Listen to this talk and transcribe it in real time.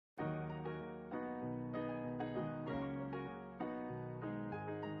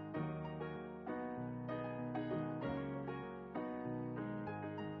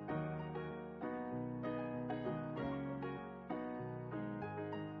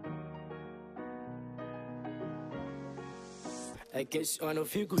É que esse ano eu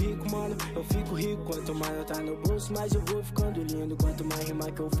fico rico, mano, eu fico rico. Quanto mais eu tá no bolso, mais eu vou ficando lindo. Quanto mais rima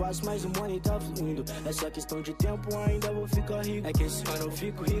que eu faço, mais o money tá fluindo. É só questão de tempo, ainda vou ficar rico. É que esse ano eu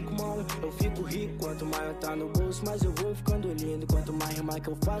fico rico, mano, eu fico rico. Quanto mais eu tá no bolso, mais eu vou ficando lindo. Quanto mais rima que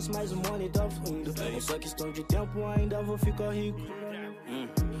eu faço, mais o money tá fluindo. É só questão de tempo, ainda vou ficar rico.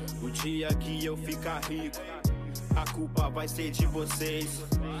 O dia que eu ficar rico, a culpa vai ser de vocês,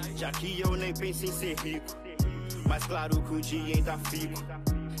 já que eu nem penso em ser rico. Mas claro que um dia ainda fico.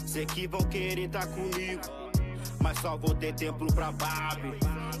 Sei que vão querer tá comigo, mas só vou ter tempo pra Barbie.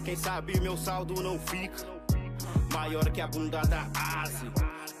 Quem sabe meu saldo não fica maior que a bunda da Asi.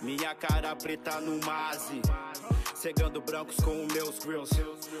 Minha cara preta no Maze, cegando brancos com os meus grills,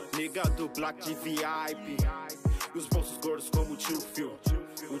 ligando black de VIP, e os bolsos gordos como tio Phil.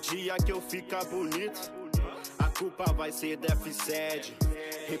 O dia que eu ficar bonito, a culpa vai ser da F7.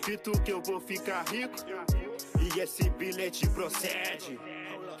 Repito que eu vou ficar rico, e esse bilhete procede.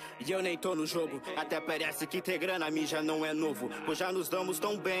 E eu nem tô no jogo, até parece que ter grana a mim já não é novo. Pois já nos damos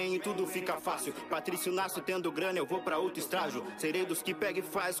tão bem e tudo fica fácil. Patrício nasce tendo grana, eu vou pra outro estágio. Serei dos que pega e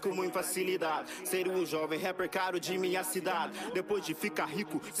faz com muita facilidade. Ser um jovem rapper caro de minha cidade. Depois de ficar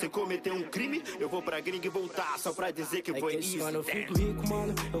rico, sem cometer um crime, eu vou pra gringa e voltar só pra dizer que foi isso. Mano, eu fico rico,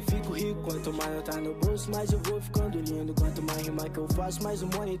 mano, eu fico rico. Quanto mais eu tá no bolso, mais eu vou ficando lindo. Quanto mais rima que eu faço, mais o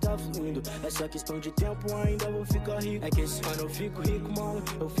money tá fluindo. É só questão de tempo, ainda vou ficar rico. É que esse ano eu fico rico, mano,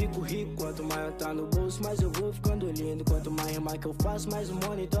 eu fico rico. Quanto mais eu tá no bolso, mais eu vou ficando lindo. Quanto mais rima que eu faço, mais o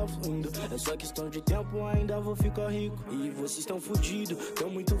money tá fluindo. É só questão de tempo, ainda vou ficar rico. E vocês tão fudido, tão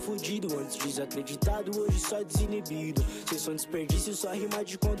muito fudido. Antes desacreditado, hoje só desinibido. Vocês são desperdício, só rima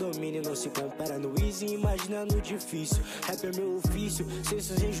de condomínio. Não se compara no easy, imagina no difícil. Rap é meu ofício, cês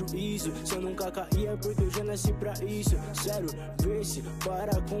sem juízo. Se eu nunca caía, porque eu já nasci pra isso. Sério, vê-se,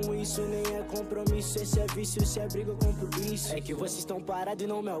 para com isso. Nem é compromisso, esse é vício, se é briga com polícia. É que vocês estão parados e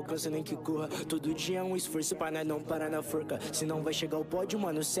não me alcançam nem que corra. Todo dia é um esforço pra nós não parar na forca. Se não vai chegar ao pódio,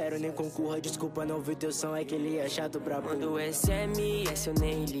 mano, sério, nem concorra. Desculpa não ver teu som, é que ele é chato pra porra. Mando SMS, eu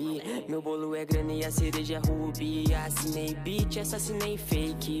nem li. Meu bolo é grana e a cereja é rubi. Assinei beat, assassinei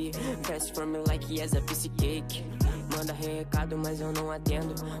fake. Press for me like as a piece cake. Manda recado, mas eu não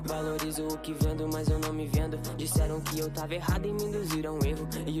atendo. Valorizo o que vendo, mas eu não me vendo. Disseram que eu tava errado e me induziram erro.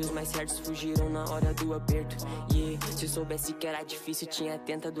 E os mais certos fugiram na hora do aperto. Yeah, se soubesse que era difícil, tinha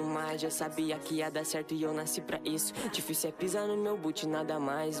tentado mais. Já sabia que ia dar certo e eu nasci pra isso. Difícil é pisar no meu boot, nada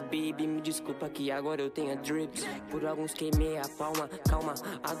mais. Baby, me desculpa que agora eu tenho drips. Por alguns queimei a palma, calma,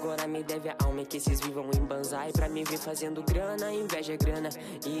 agora me deve a alma. Que esses vivam em banzai pra me ver fazendo grana. Inveja é grana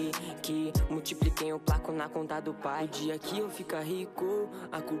e que multipliquem o placo na conta do pai. O dia que eu ficar rico,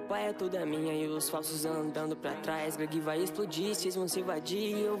 a culpa é toda minha. E os falsos andando pra trás. Greg vai explodir, vocês vão se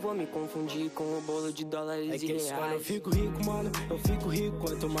invadir. E eu vou me confundir com o bolo de dólares e reais. Quando eu fico rico, mano, eu fico rico.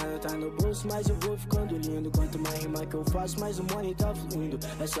 Quanto mais eu tá no bolso, mais eu vou ficando lindo. Quanto mais rima que eu faço, mais o money tá fluindo.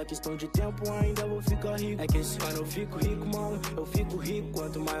 É só questão de tempo, ainda vou ficar rico. É que esse ano eu fico rico, mano, eu fico rico.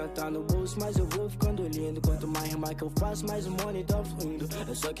 Quanto mais eu tá no bolso, mais eu vou ficando lindo. Quanto mais rima que eu faço, mais o money tá fluindo.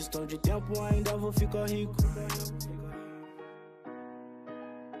 É só questão de tempo, ainda vou ficar rico.